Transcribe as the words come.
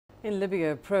In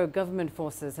Libya, pro-government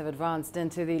forces have advanced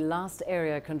into the last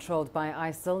area controlled by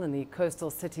ISIL in the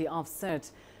coastal city of Sirte.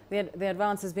 The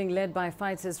advance is being led by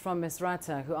fighters from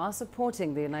Misrata, who are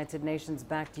supporting the United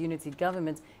Nations-backed unity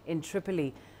government in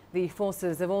Tripoli. The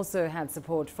forces have also had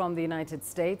support from the United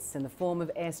States in the form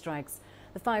of airstrikes.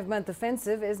 The 5-month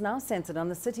offensive is now centered on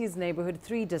the city's neighbourhood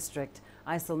 3 district.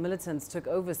 ISIL militants took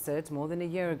over Sirte more than a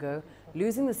year ago.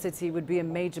 Losing the city would be a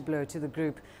major blow to the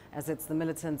group, as it's the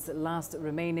militants' last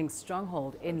remaining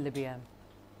stronghold in Libya.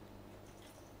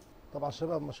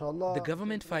 The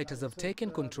government fighters have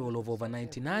taken control of over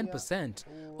 99%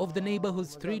 of the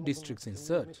neighborhood's 3 districts in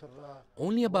Sirte.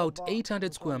 Only about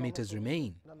 800 square meters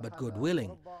remain, but God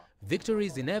willing, victory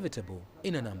is inevitable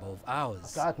in a number of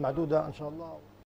hours.